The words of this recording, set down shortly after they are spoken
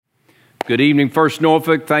Good evening, First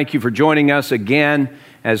Norfolk. Thank you for joining us again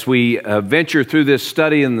as we venture through this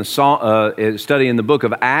study in the book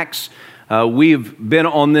of Acts. We've been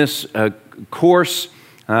on this course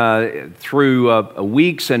through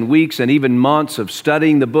weeks and weeks and even months of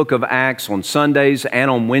studying the book of Acts on Sundays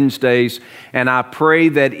and on Wednesdays, and I pray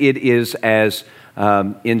that it is as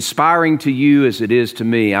inspiring to you as it is to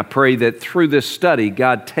me. I pray that through this study,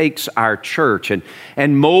 God takes our church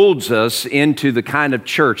and molds us into the kind of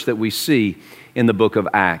church that we see in the book of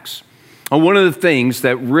Acts. And one of the things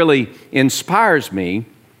that really inspires me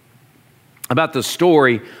about the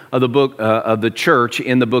story of the book of the church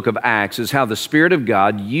in the book of Acts is how the Spirit of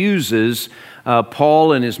God uses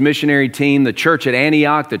Paul and his missionary team, the church at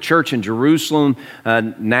Antioch, the church in Jerusalem.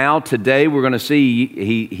 Now, today, we're going to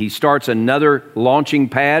see he starts another launching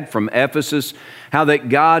pad from Ephesus, how that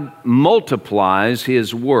God multiplies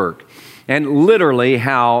his work, and literally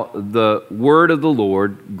how the word of the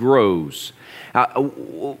Lord grows.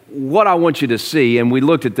 What I want you to see, and we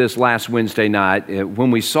looked at this last Wednesday night, when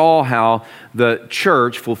we saw how the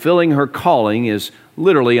church fulfilling her calling is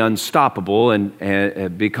literally unstoppable,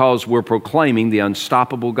 and because we're proclaiming the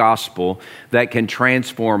unstoppable gospel that can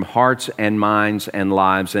transform hearts and minds and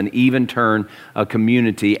lives and even turn a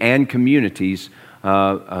community and communities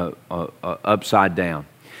upside down.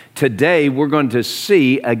 Today, we're going to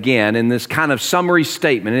see again in this kind of summary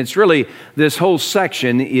statement. It's really, this whole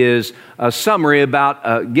section is a summary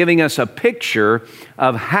about giving us a picture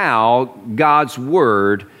of how God's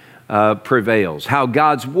Word prevails, how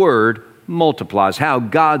God's Word multiplies, how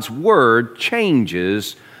God's Word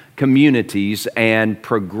changes communities and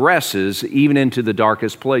progresses even into the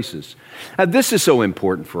darkest places. This is so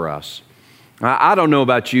important for us. I don't know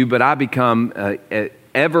about you, but I become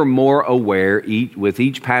ever more aware with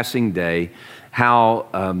each passing day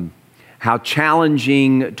how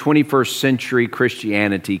challenging 21st century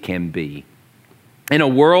Christianity can be. In a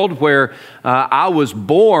world where I was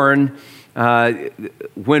born,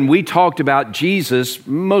 when we talked about Jesus,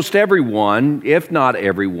 most everyone, if not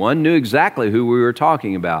everyone, knew exactly who we were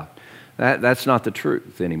talking about. That's not the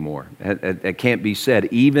truth anymore. That can't be said,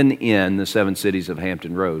 even in the 7 cities of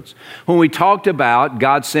Hampton Roads. When we talked about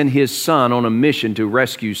God sent His Son on a mission to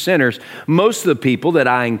rescue sinners, most of the people that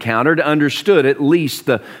I encountered understood at least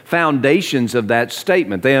the foundations of that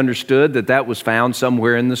statement. They understood that that was found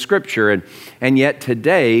somewhere in the Scripture, and yet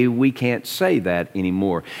today we can't say that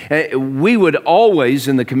anymore. We would always,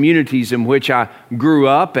 in the communities in which I grew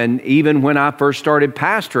up, and even when I first started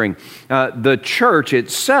pastoring, the church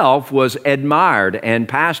itself was admired and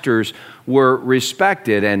pastors were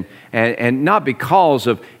respected, and not because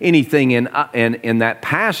of anything in that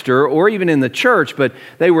pastor or even in the church, but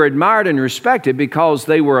they were admired and respected because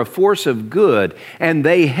they were a force of good, and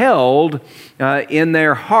they held in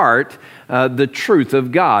their heart the truth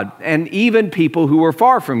of God. And even people who were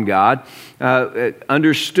far from God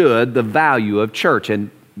understood the value of church,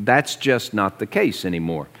 and that's just not the case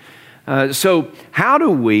anymore. So how do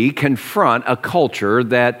we confront a culture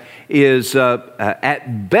that is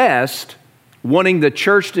at best wanting the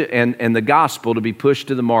church and the gospel to be pushed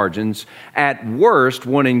to the margins, at worst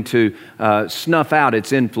wanting to snuff out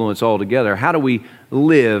its influence altogether? How do we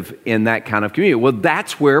live in that kind of community? Well,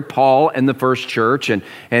 that's where Paul and the first church and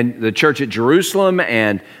the church at Jerusalem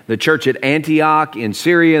and the church at Antioch in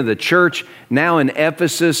Syria, the church now in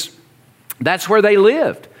Ephesus, that's where they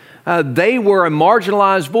lived. They were a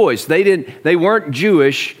marginalized voice. They weren't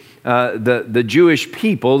Jewish, the Jewish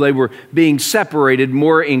people. They were being separated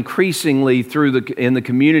more increasingly in the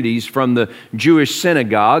communities from the Jewish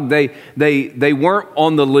synagogue. They weren't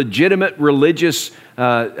on the legitimate religious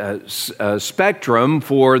spectrum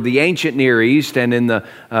for the ancient Near East and in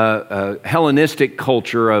the Hellenistic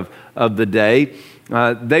culture of the day.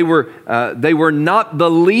 They were not the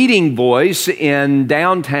leading voice in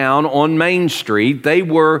downtown on Main Street. They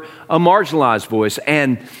were a marginalized voice,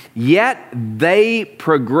 and yet they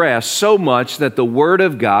progressed so much that the Word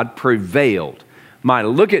of God prevailed.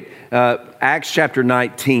 Look at Acts chapter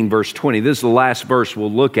 19, verse 20. This is the last verse we'll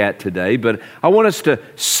look at today, but I want us to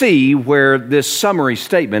see where this summary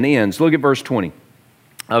statement ends. Look at verse 20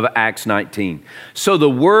 of Acts 19. So the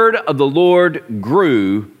word of the Lord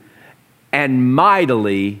grew and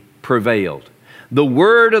mightily prevailed. The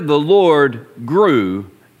word of the Lord grew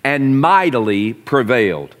and mightily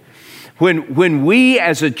prevailed. When we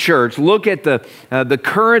as a church look at the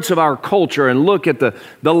currents of our culture and look at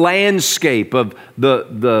the landscape of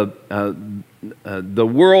the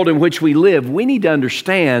world in which we live, we need to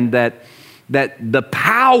understand that the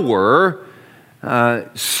power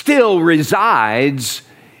still resides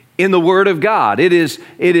in the Word of God. It is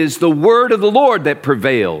the Word of the Lord that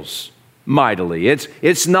prevails mightily.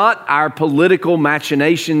 It's not our political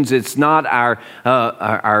machinations. It's not our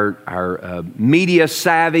media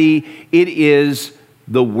savvy. It is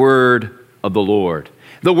the word of the Lord.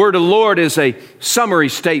 The word of the Lord is a summary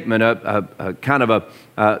statement, a kind of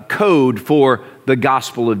a code for the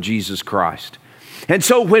gospel of Jesus Christ. And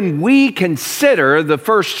so when we consider the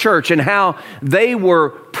first church and how they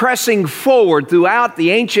were pressing forward throughout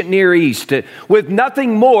the ancient Near East with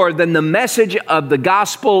nothing more than the message of the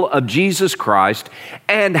gospel of Jesus Christ,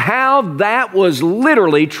 and how that was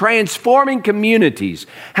literally transforming communities,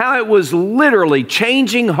 how it was literally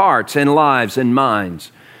changing hearts and lives and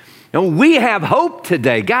minds. And we have hope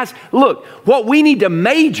today. Guys, look, what we need to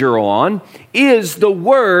major on is the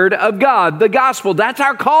Word of God, the gospel. That's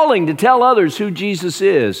our calling, to tell others who Jesus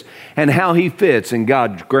is and how He fits in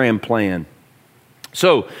God's grand plan.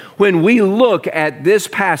 So when we look at this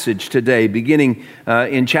passage today, beginning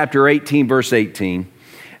in chapter 18, verse 18,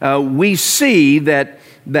 we see that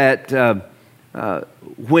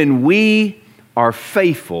when we are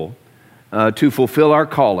faithful to fulfill our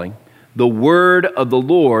calling, the word of the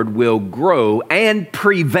Lord will grow and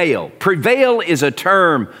prevail. Prevail is a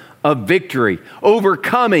term of victory,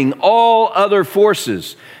 overcoming all other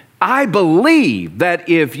forces. I believe that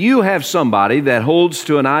if you have somebody that holds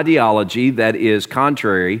to an ideology that is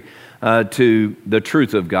contrary to the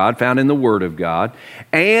truth of God found in the Word of God,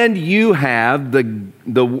 and you have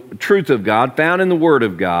the truth of God found in the Word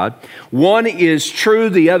of God, one is true,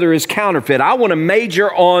 the other is counterfeit. I want to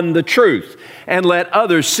major on the truth and let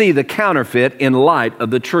others see the counterfeit in light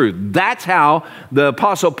of the truth. That's how the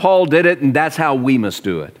Apostle Paul did it, and that's how we must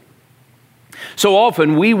do it. So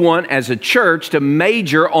often we want, as a church, to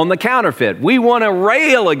major on the counterfeit. We want to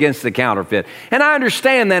rail against the counterfeit. And I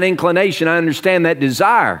understand that inclination. I understand that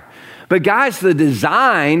desire. But guys, the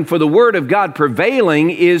design for the Word of God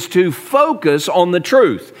prevailing is to focus on the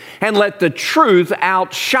truth and let the truth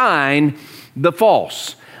outshine the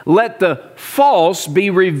false. Let the false be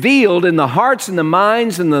revealed in the hearts and the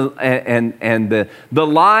minds and the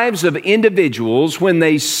lives of individuals when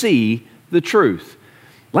they see the truth.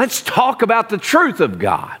 Let's talk about the truth of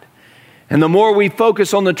God. And the more we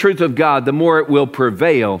focus on the truth of God, the more it will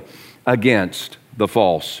prevail against the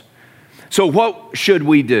false. So what should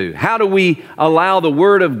we do? How do we allow the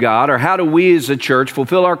Word of God, or how do we as a church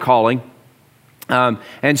fulfill our calling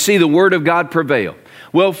and see the Word of God prevail?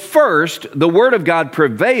 Well, first, the Word of God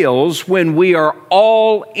prevails when we are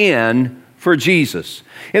all in for Jesus.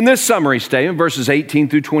 In this summary statement, verses 18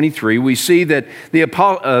 through 23, we see that the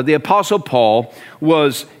Apostle Paul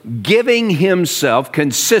was giving himself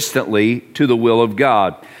consistently to the will of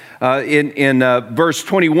God. In verse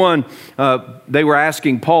 21, they were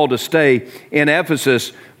asking Paul to stay in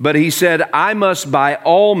Ephesus, but he said, I must by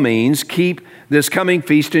all means keep this coming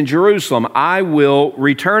feast in Jerusalem. I will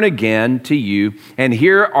return again to you. And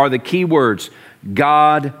here are the key words: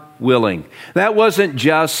 God willing. That wasn't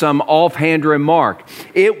just some offhand remark.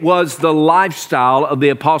 It was the lifestyle of the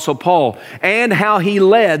Apostle Paul and how he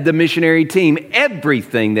led the missionary team,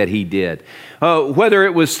 everything that he did. Whether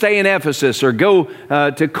it was stay in Ephesus or go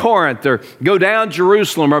to Corinth or go down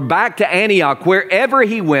Jerusalem or back to Antioch, wherever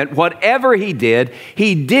he went, whatever he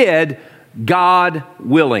did God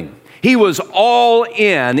willing. He was all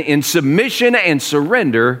in submission and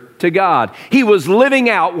surrender to God. He was living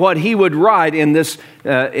out what he would write in this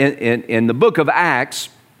in the book of Acts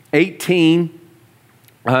 18,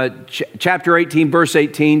 chapter 18, verse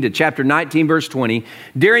 18 to chapter 19, verse 20.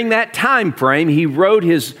 During that time frame, he wrote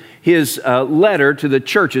his letter to the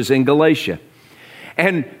churches in Galatia.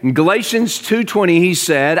 And in Galatians 2:20, he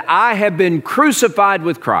said, I have been crucified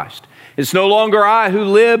with Christ. It's no longer I who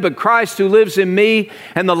live, but Christ who lives in me.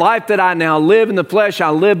 And the life that I now live in the flesh, I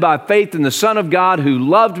live by faith in the Son of God who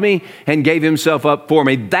loved me and gave himself up for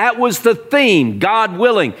me. That was the theme, God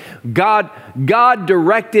willing. God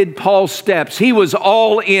directed Paul's steps. He was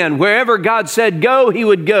all in. Wherever God said go, he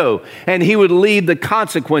would go. And he would leave the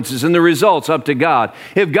consequences and the results up to God.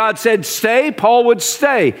 If God said stay, Paul would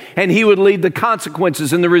stay. And he would leave the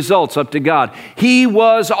consequences and the results up to God. He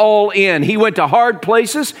was all in. He went to hard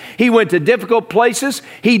places. He went to difficult places.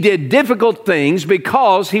 He did difficult things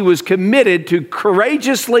because he was committed to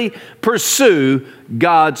courageously pursue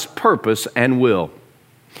God's purpose and will.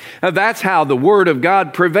 Now, that's how the Word of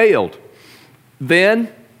God prevailed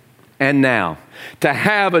then and now. To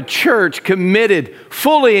have a church committed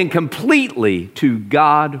fully and completely to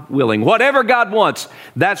God willing. Whatever God wants,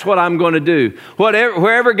 that's what I'm going to do.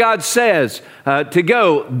 Wherever God says to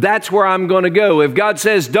go, that's where I'm going to go. If God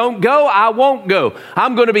says don't go, I won't go.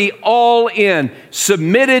 I'm going to be all in,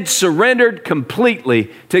 submitted, surrendered completely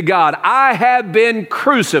to God. I have been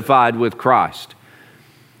crucified with Christ.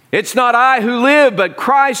 It's not I who live, but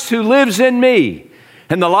Christ who lives in me.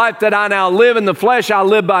 And the life that I now live in the flesh, I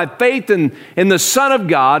live by faith in the Son of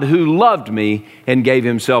God who loved me and gave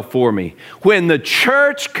himself for me. When the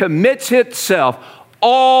church commits itself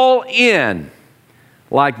all in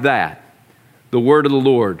like that, the word of the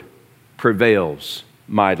Lord prevails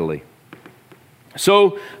mightily.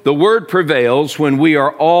 So the word prevails when we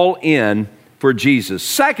are all in for Jesus.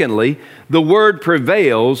 Secondly, the word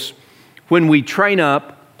prevails when we train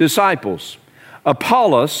up disciples.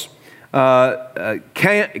 Apollos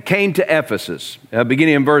came to Ephesus,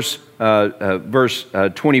 beginning in verse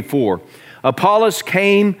 24. Apollos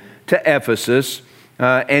came to Ephesus,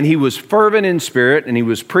 and he was fervent in spirit, and he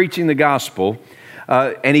was preaching the gospel.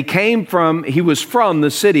 And he was from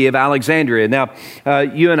the city of Alexandria. Now,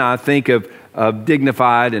 you and I think of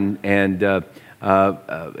dignified and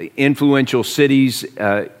influential cities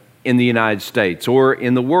in the United States or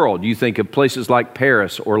in the world. You think of places like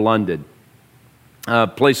Paris or London,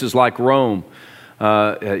 places like Rome.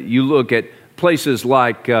 You look at places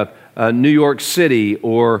like New York City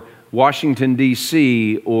or Washington,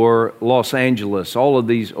 D.C. or Los Angeles. All of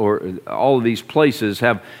these places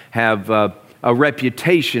have a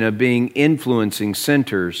reputation of being influencing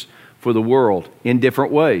centers for the world in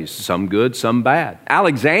different ways, some good, some bad.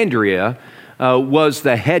 Alexandria was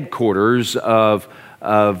the headquarters of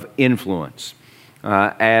influence.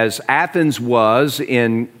 As Athens was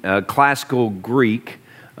in classical Greek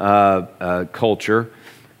culture,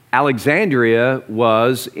 Alexandria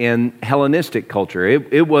was in Hellenistic culture.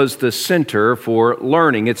 It was the center for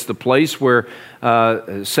learning. It's the place where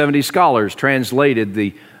 70 scholars translated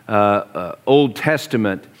the Old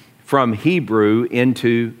Testament from Hebrew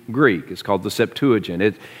into Greek. It's called the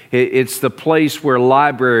Septuagint. It's the place where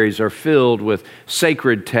libraries are filled with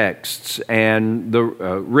sacred texts and the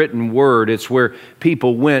written word. It's where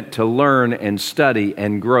people went to learn and study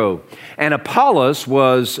and grow. And Apollos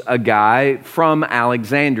was a guy from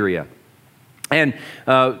Alexandria. And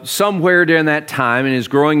somewhere during that time in his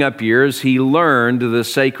growing up years, he learned the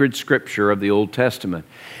sacred scripture of the Old Testament.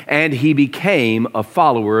 And he became a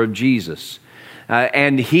follower of Jesus.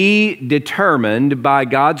 And he determined by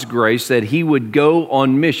God's grace that he would go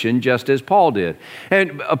on mission just as Paul did.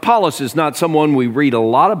 And Apollos is not someone we read a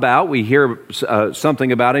lot about. We hear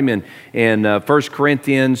something about him in 1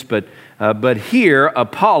 Corinthians. But here,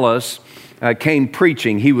 Apollos came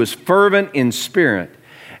preaching. He was fervent in spirit.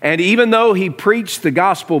 And even though he preached the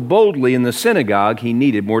gospel boldly in the synagogue, he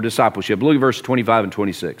needed more discipleship. Look at verse 25 and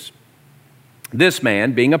 26. This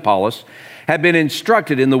man, being Apollos, had been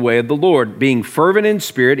instructed in the way of the Lord. Being fervent in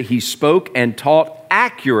spirit, he spoke and taught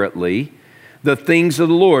accurately the things of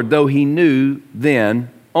the Lord, though he knew then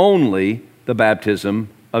only the baptism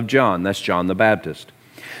of John. That's John the Baptist.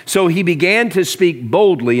 So he began to speak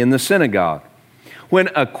boldly in the synagogue. When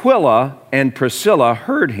Aquila and Priscilla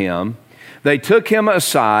heard him, they took him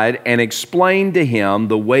aside and explained to him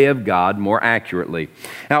the way of God more accurately.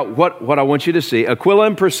 Now, what I want you to see, Aquila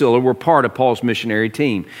and Priscilla were part of Paul's missionary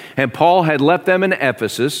team. And Paul had left them in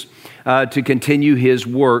Ephesus to continue his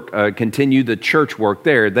work, continue the church work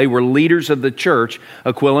there. They were leaders of the church.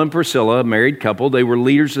 Aquila and Priscilla, a married couple, they were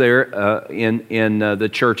leaders there in the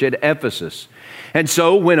church at Ephesus. And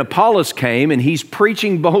so when Apollos came and he's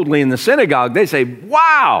preaching boldly in the synagogue, they say,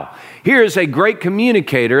 wow, here's a great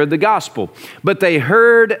communicator of the gospel. But they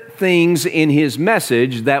heard things in his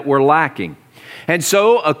message that were lacking. And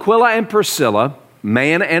so Aquila and Priscilla,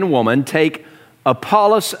 man and woman, take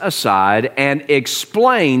Apollos aside and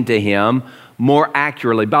explain to him more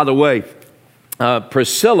accurately. By the way,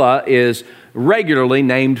 Priscilla is regularly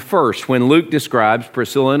named first. When Luke describes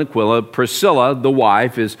Priscilla and Aquila, Priscilla, the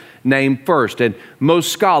wife, is named first. And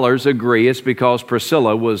most scholars agree it's because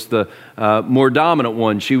Priscilla was the more dominant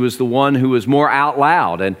one. She was the one who was more out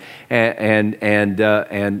loud and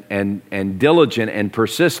diligent and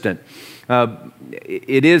persistent.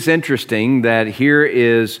 It is interesting that here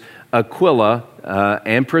is Aquila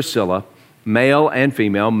and Priscilla, male and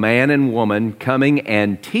female, man and woman, coming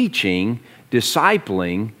and teaching,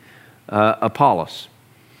 discipling Apollos.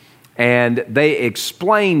 And they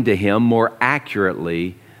explained to him more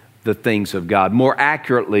accurately the things of God, more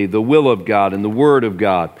accurately the will of God and the Word of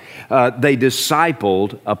God. They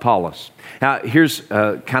discipled Apollos. Now, here's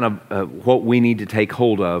kind of what we need to take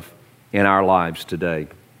hold of in our lives today.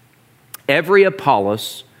 Every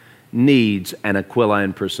Apollos needs an Aquila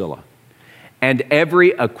and Priscilla. And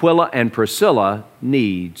every Aquila and Priscilla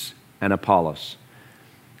needs an Apollos.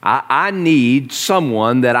 I need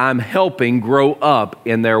someone that I'm helping grow up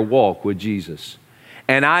in their walk with Jesus.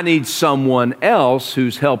 And I need someone else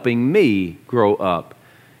who's helping me grow up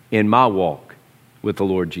in my walk with the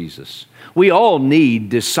Lord Jesus. We all need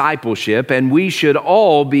discipleship, and we should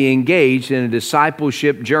all be engaged in a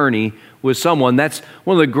discipleship journey with someone. That's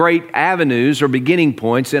one of the great avenues or beginning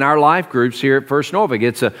points in our life groups here at First Norfolk.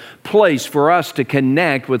 It's a place for us to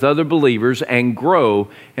connect with other believers and grow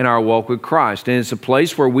in our walk with Christ. And it's a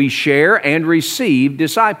place where we share and receive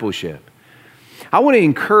discipleship. I want to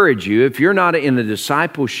encourage you, if you're not in a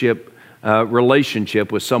discipleship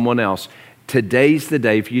relationship with someone else, today's the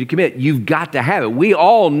day for you to commit. You've got to have it. We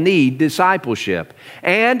all need discipleship.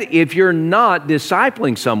 And if you're not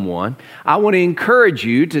discipling someone, I want to encourage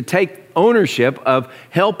you to take ownership of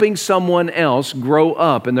helping someone else grow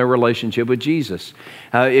up in their relationship with Jesus.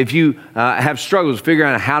 If you have struggles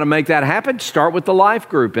figuring out how to make that happen, start with the life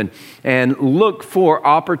group and look for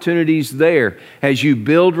opportunities there as you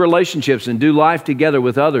build relationships and do life together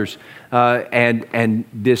with others and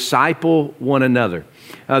disciple one another.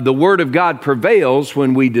 The Word of God prevails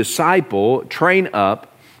when we train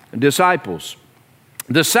up disciples.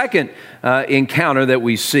 The second encounter that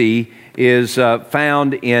we see is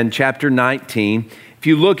found in chapter 19. If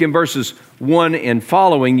you look in verses 1 and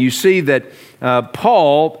following, you see that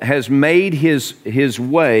Paul has made his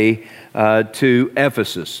way to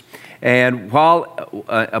Ephesus. And while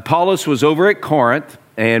Apollos was over at Corinth,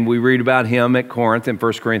 and we read about him at Corinth in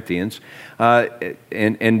 1 Corinthians,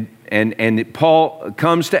 and Paul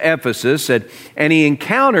comes to Ephesus and he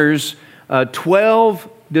encounters 12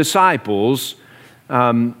 disciples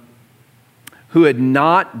who had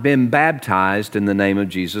not been baptized in the name of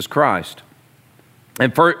Jesus Christ.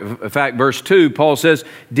 And in fact, verse 2, Paul says,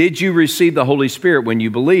 "Did you receive the Holy Spirit when you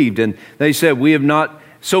believed?" And they said, "We have not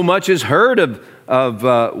so much as heard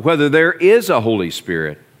of whether there is a Holy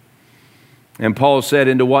Spirit." And Paul said,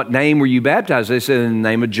 "Into what name were you baptized?" They said, "In the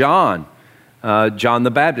name of John, John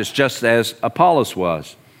the Baptist, just as Apollos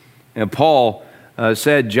was." And Paul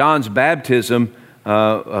said John's baptism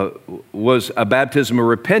was a baptism of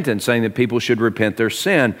repentance, saying that people should repent their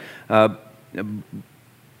sin.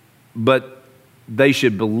 But they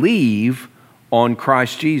should believe on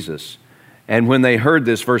Christ Jesus. And when they heard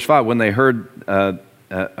this, verse 5, when they heard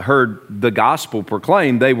the gospel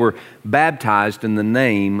proclaimed, they were baptized in the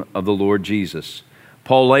name of the Lord Jesus.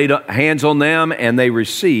 Paul laid hands on them and they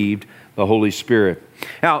received the Holy Spirit.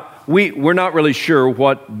 Now, we're not really sure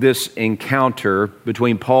what this encounter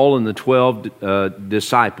between Paul and the 12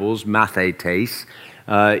 disciples, mathetes,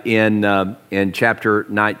 in chapter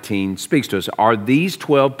 19 speaks to us. Are these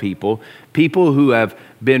 12 people who have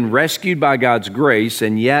been rescued by God's grace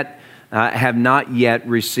and yet have not yet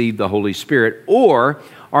received the Holy Spirit? Or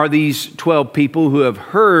are these 12 people who have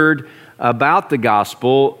heard about the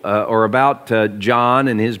gospel or about John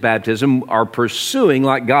and his baptism, are pursuing,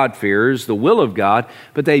 like God-fearers, the will of God,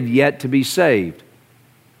 but they've yet to be saved?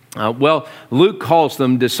 Well, Luke calls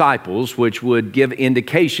them disciples, which would give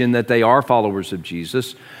indication that they are followers of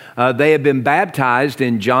Jesus. They have been baptized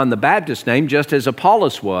in John the Baptist's name, just as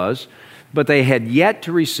Apollos was, but they had yet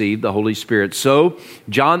to receive the Holy Spirit. So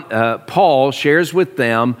Paul shares with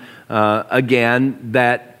them again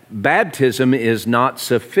that baptism is not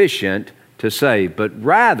sufficient to save, but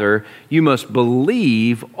rather you must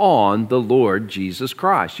believe on the Lord Jesus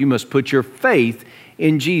Christ. You must put your faith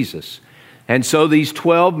in Jesus. And so these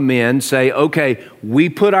 12 men say, okay, we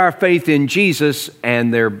put our faith in Jesus,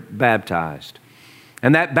 and they're baptized.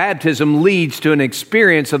 And that baptism leads to an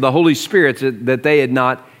experience of the Holy Spirit that they had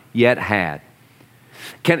not yet had.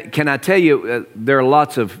 Can I tell you, there are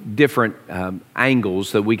lots of different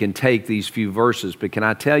angles that we can take these few verses, but can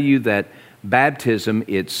I tell you that baptism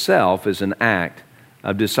itself is an act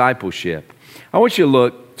of discipleship? I want you to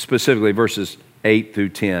look specifically verses 8 through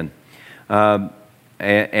 10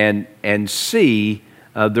 and see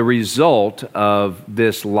the result of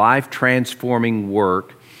this life-transforming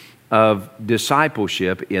work of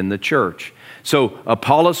discipleship in the church. So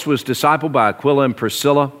Apollos was discipled by Aquila and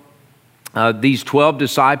Priscilla. These 12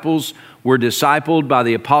 disciples were discipled by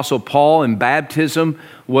the Apostle Paul, and baptism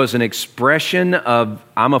was an expression of,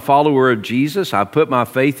 I'm a follower of Jesus. I put my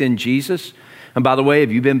faith in Jesus. And by the way,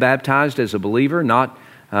 have you been baptized as a believer? Not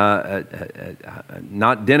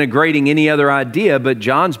denigrating any other idea, but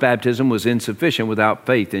John's baptism was insufficient without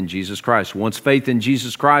faith in Jesus Christ. Once faith in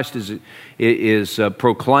Jesus Christ is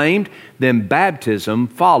proclaimed, then baptism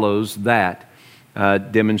follows that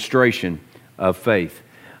demonstration of faith.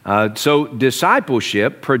 So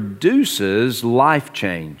discipleship produces life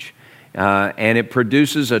change, and it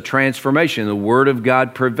produces a transformation. The Word of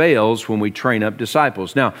God prevails when we train up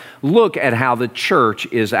disciples. Now, look at how the church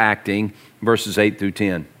is acting, verses 8 through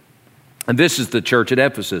 10. And this is the church at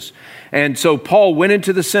Ephesus. And so Paul went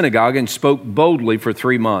into the synagogue and spoke boldly for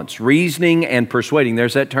 3 months, reasoning and persuading.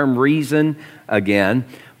 There's that term reason again.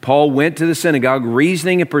 Paul went to the synagogue,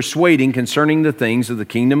 reasoning and persuading concerning the things of the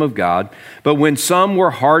kingdom of God. But when some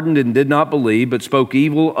were hardened and did not believe, but spoke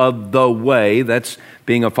evil of the way, that's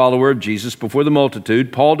being a follower of Jesus, before the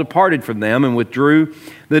multitude, Paul departed from them and withdrew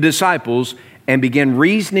the disciples and began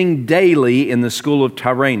reasoning daily in the school of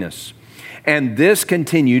Tyrannus. And this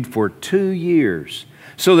continued for 2 years,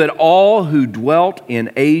 so that all who dwelt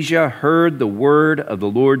in Asia heard the word of the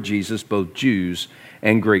Lord Jesus, both Jews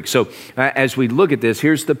and Greeks. So as we look at this,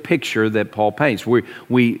 here's the picture that Paul paints.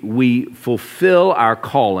 We fulfill our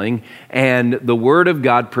calling, and the word of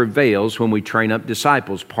God prevails when we train up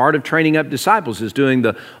disciples. Part of training up disciples is doing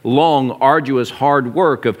the long, arduous, hard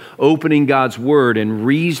work of opening God's word and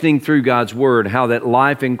reasoning through God's word, how that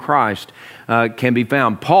life in Christ can be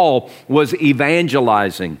found. Paul was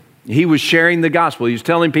evangelizing. He was sharing the gospel. He was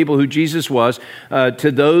telling people who Jesus was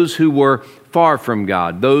to those who were far from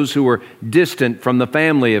God, those who were distant from the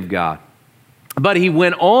family of God. But he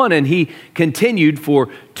went on and he continued for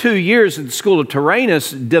 2 years at the school of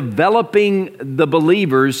Tyrannus, developing the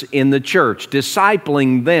believers in the church,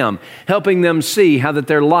 discipling them, helping them see how that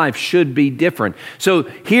their life should be different. So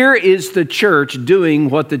here is the church doing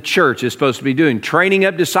what the church is supposed to be doing, training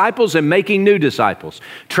up disciples and making new disciples,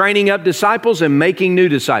 training up disciples and making new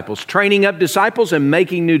disciples, training up disciples and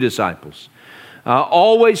making new disciples.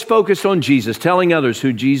 Always focused on Jesus, telling others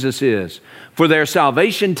who Jesus is. For their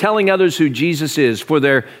salvation, telling others who Jesus is. For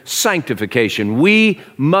their sanctification, we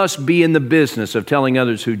must be in the business of telling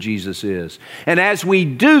others who Jesus is. And as we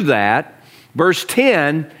do that, verse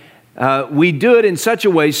 10, we do it in such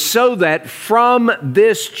a way so that from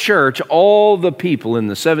this church, all the people in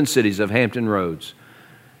the 7 cities of Hampton Roads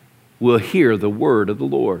will hear the word of the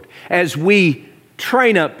Lord. As we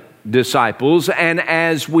train up disciples and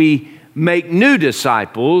as we make new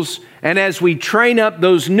disciples, and as we train up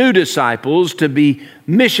those new disciples to be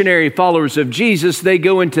missionary followers of Jesus, they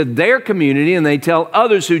go into their community and they tell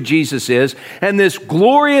others who Jesus is, and this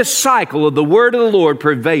glorious cycle of the word of the Lord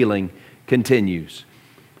prevailing continues.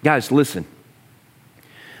 Guys, listen.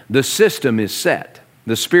 The system is set.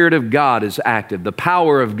 The Spirit of God is active. The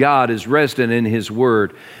power of God is resident in His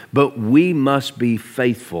word, but we must be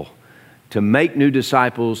faithful to make new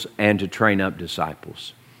disciples and to train up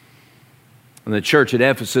disciples. And the church at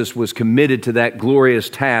Ephesus was committed to that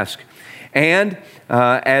glorious task. And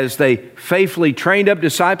as they faithfully trained up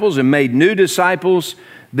disciples and made new disciples,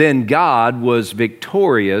 then God was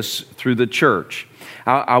victorious through the church.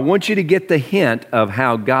 I want you to get the hint of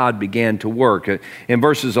how God began to work. In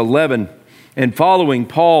verses 11 and following,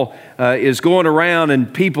 Paul is going around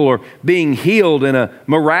and people are being healed in a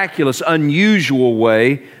miraculous, unusual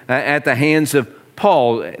way at the hands of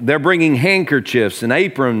Paul. They're bringing handkerchiefs and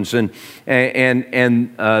aprons and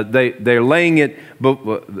they're laying it,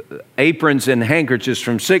 aprons and handkerchiefs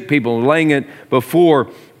from sick people, laying it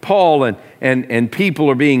before Paul, and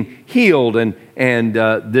people are being healed, and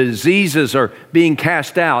the diseases are being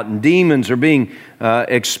cast out, and demons are being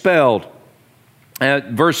expelled.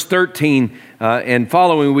 Verse 13 and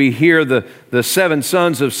following, we hear the 7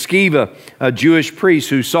 sons of Sceva, a Jewish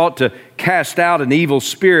priest who sought to cast out an evil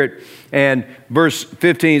spirit. And verse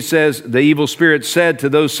 15 says, the evil spirit said to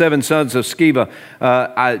those 7 sons of Sceva,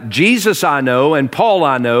 Jesus I know and Paul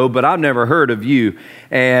I know, but I've never heard of you.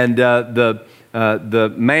 And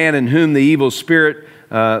the man in whom the evil spirit,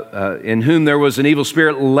 in whom there was an evil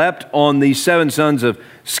spirit, leapt on these 7 sons of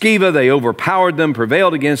Sceva. They overpowered them,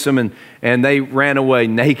 prevailed against them, and they ran away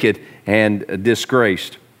naked and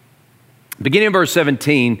disgraced. Beginning in verse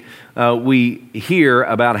 17, we hear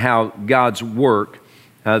about how God's work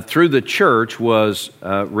through the church was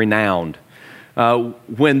renowned.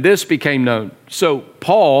 When this became known, so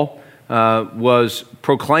Paul was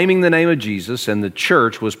proclaiming the name of Jesus, and the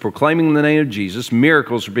church was proclaiming the name of Jesus.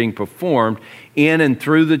 Miracles were being performed in and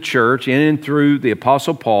through the church, in and through the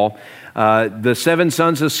Apostle Paul. The 7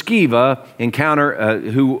 sons of Sceva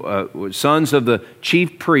sons of the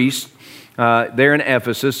chief priests there in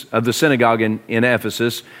Ephesus, of the synagogue in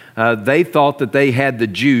Ephesus. They thought that they had the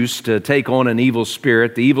juice to take on an evil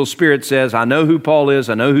spirit. The evil spirit says, I know who Paul is,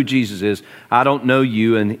 I know who Jesus is, I don't know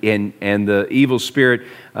you. And the evil spirit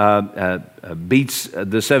beats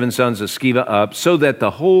the 7 sons of Sceva up, so that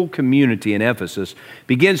the whole community in Ephesus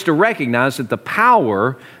begins to recognize that the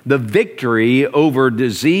power, the victory over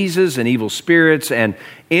diseases and evil spirits and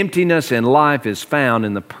emptiness in life is found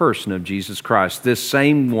in the person of Jesus Christ, this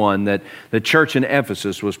same one that the church in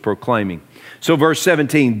Ephesus was proclaiming. So verse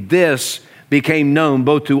 17, this became known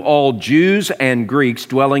both to all Jews and Greeks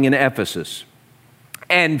dwelling in Ephesus.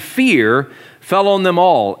 And fear fell on them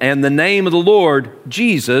all, and the name of the Lord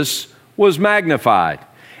Jesus was magnified.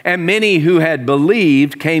 And many who had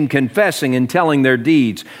believed came confessing and telling their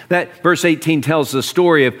deeds. That verse 18 tells the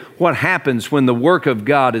story of what happens when the work of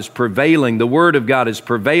God is prevailing, the Word of God is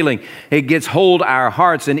prevailing. It gets hold of our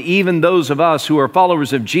hearts, and even those of us who are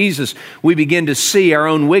followers of Jesus, we begin to see our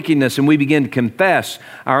own wickedness and we begin to confess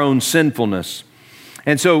our own sinfulness.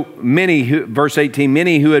 And so verse 18,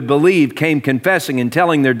 many who had believed came confessing and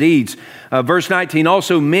telling their deeds. Verse 19,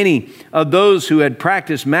 also many of those who had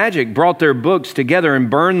practiced magic brought their books together and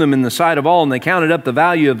burned them in the sight of all, and they counted up the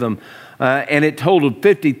value of them, and it totaled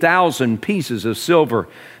 50,000 pieces of silver.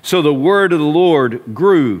 So the word of the Lord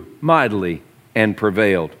grew mightily and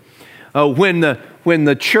prevailed. When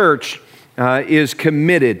the church is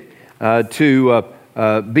committed to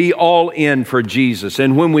be all in for Jesus,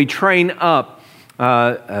 and when we train up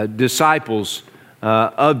disciples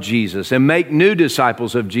of Jesus and make new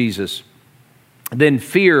disciples of Jesus, then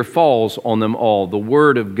fear falls on them all. The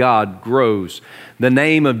Word of God grows. The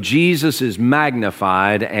name of Jesus is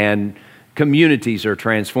magnified, and communities are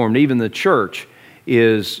transformed. Even the church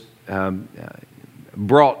is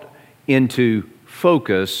brought into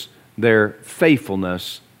focus their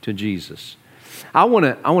faithfulness to Jesus. I want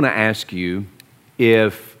to ask you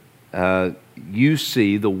if you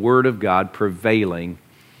see the Word of God prevailing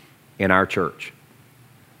in our church.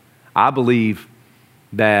 I believe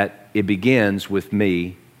that it begins with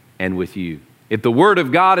me and with you. If the Word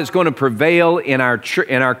of God is going to prevail in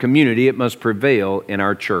our community, it must prevail in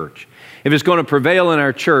our church. If it's going to prevail in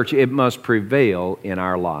our church, it must prevail in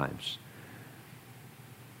our lives.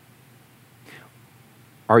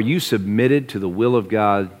 Are you submitted to the will of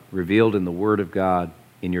God revealed in the Word of God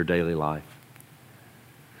in your daily life?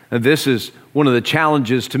 And this is one of the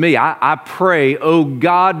challenges to me. I pray, oh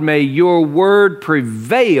God, may your word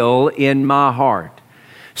prevail in my heart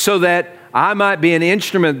so that I might be an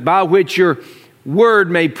instrument by which your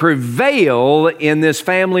word may prevail in this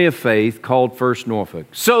family of faith called First Norfolk,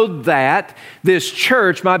 so that this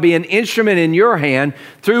church might be an instrument in your hand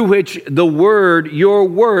through which your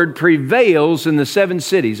word prevails in the 7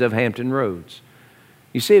 cities of Hampton Roads.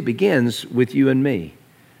 You see, it begins with you and me.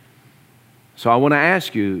 So I want to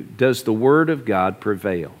ask you, does the Word of God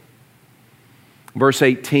prevail? Verse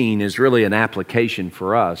 18 is really an application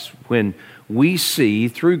for us when we see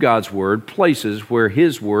through God's Word places where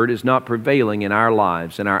His Word is not prevailing in our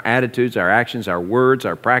lives, in our attitudes, our actions, our words,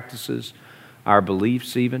 our practices, our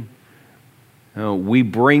beliefs even. We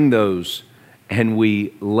bring those and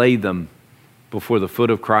we lay them before the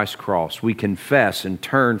foot of Christ's cross. We confess and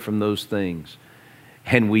turn from those things,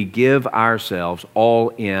 and we give ourselves all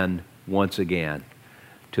in once again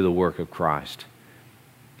to the work of Christ.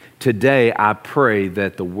 Today, I pray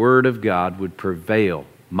that the Word of God would prevail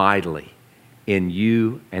mightily in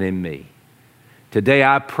you and in me. Today,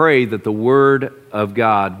 I pray that the Word of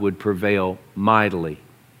God would prevail mightily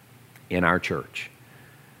in our church,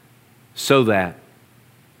 so that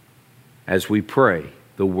as we pray,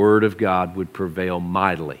 the Word of God would prevail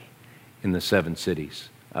mightily in the 7 cities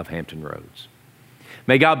of Hampton Roads.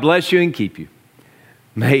 May God bless you and keep you.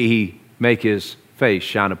 May He make His face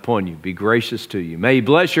shine upon you, be gracious to you. May He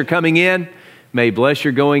bless your coming in, may He bless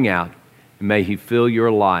your going out, and may He fill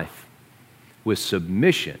your life with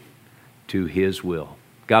submission to His will.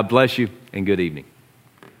 God bless you and good evening.